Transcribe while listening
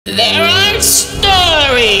There are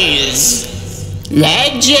stories,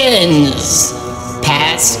 legends,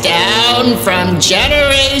 passed down from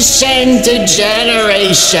generation to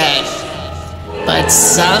generation. But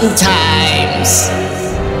sometimes,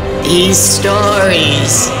 these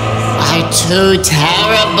stories are too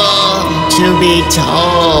terrible to be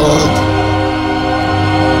told.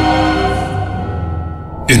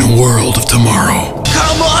 In a world of tomorrow.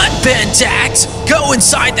 Come on, Pentax! Go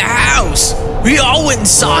inside the house! We all went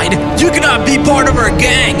inside. You cannot be part of our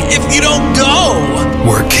gang if you don't go!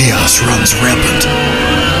 Where chaos runs rampant.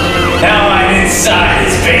 Now I'm inside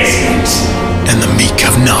his basement. And the meek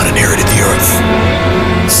have not inherited the earth.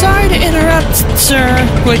 Sorry to interrupt, sir,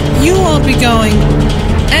 but you won't be going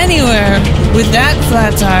anywhere with that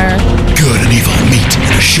flat tire. Good and evil meet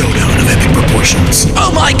in a showdown of epic proportions.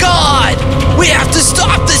 Oh my god! We have to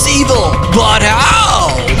stop this evil! But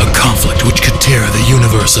how? A conflict which could tear the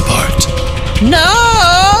universe apart. No!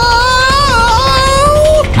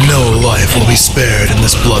 No life will be spared in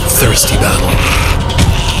this bloodthirsty battle.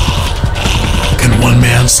 Can one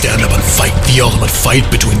man stand up and fight the ultimate fight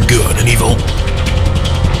between good and evil?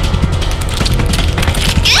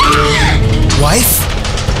 Wife?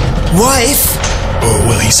 Wife? Or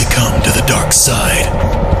will he succumb to the dark side?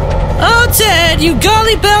 Oh, Ted, you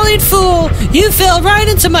golly-bellied fool! You fell right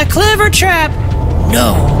into my clever trap!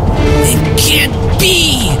 No, it can't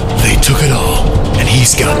be! They took it all, and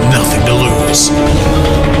he's got nothing to lose.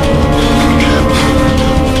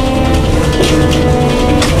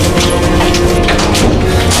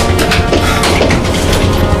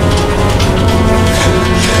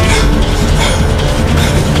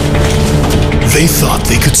 They thought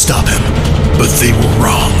they could stop him, but they were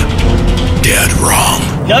wrong. Dead wrong.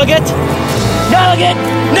 Nugget! Nugget!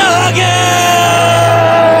 Nugget!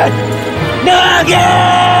 Nugget!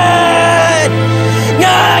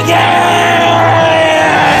 Nugget!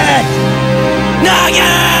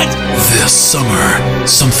 Nugget! This summer,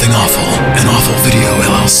 Something Awful and Awful Video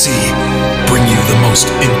LLC bring you the most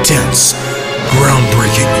intense,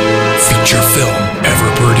 groundbreaking feature film ever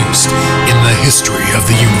produced in the history of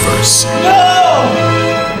the universe. No!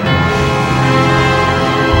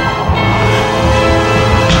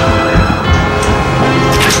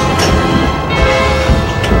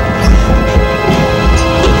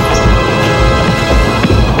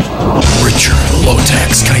 Richard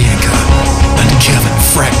Lotax Kayenka and Kevin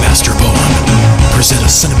Fragmaster Bowen present a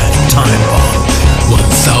cinematic time bomb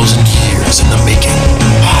 1,000 years in the making.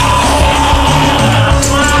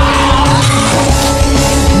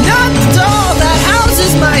 Not the doll that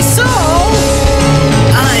houses my soul!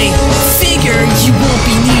 I figure you won't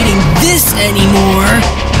be needing this anymore.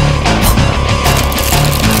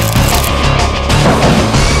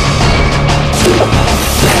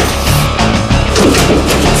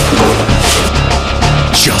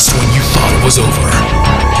 Just when you thought it was over,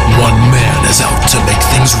 one man is out to make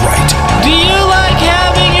things right. Do you like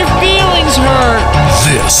having your feelings hurt?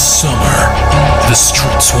 This summer, the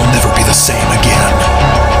streets will never be the same again.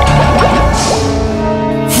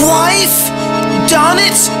 Wife? Darn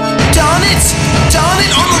it! Darn it! Darn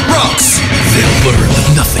it on the rocks! They'll learn that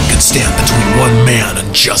nothing can stand between one man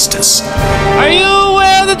and justice. Are you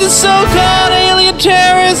aware that the so-called alien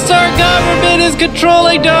terrorists our government is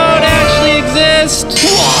controlling don't actually exist?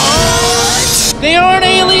 What? They aren't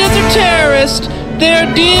aliens or terrorists. They're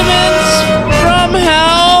demons from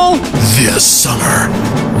hell. This summer,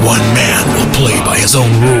 one man will play by his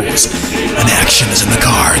own rules, and action is in the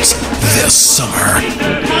cards. This summer.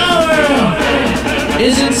 Power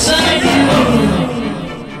is inside you.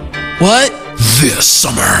 What? This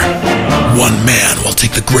summer, one man will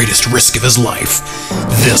take the greatest risk of his life.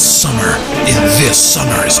 This summer, in this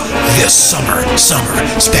summer's This Summer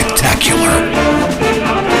Spectacular.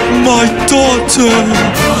 My daughter!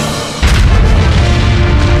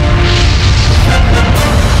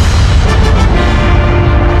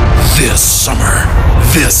 This summer,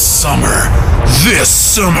 this summer, this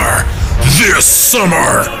summer, this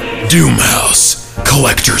summer, Doomhouse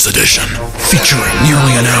Collector's Edition, featuring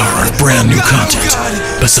nearly an hour of brand new content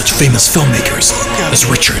by such famous filmmakers as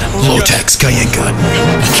Richard Lotax Kayenka and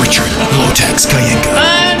Richard Lotax Kayenka.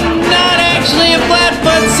 I'm not actually a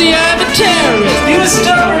flatfoot, see, I'm a terrorist. You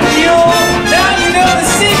stubborn mule! Now you know the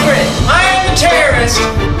secret! I am the terrorist!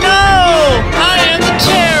 No! I am the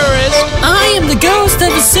terrorist! I am the ghost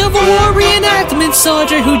of a Civil War reenactment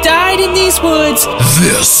soldier who died in these woods.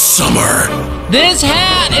 This summer. This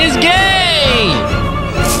hat is gay!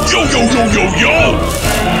 Yo, yo, yo, yo, yo!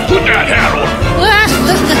 Put that hat on!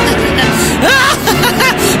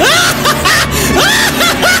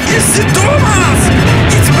 It's the Thomas!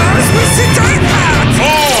 It's Paris with the time hat!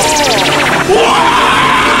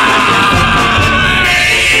 Oh!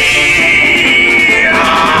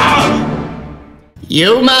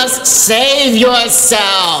 You must save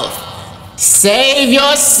yourself. Save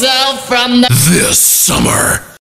yourself from the... This summer.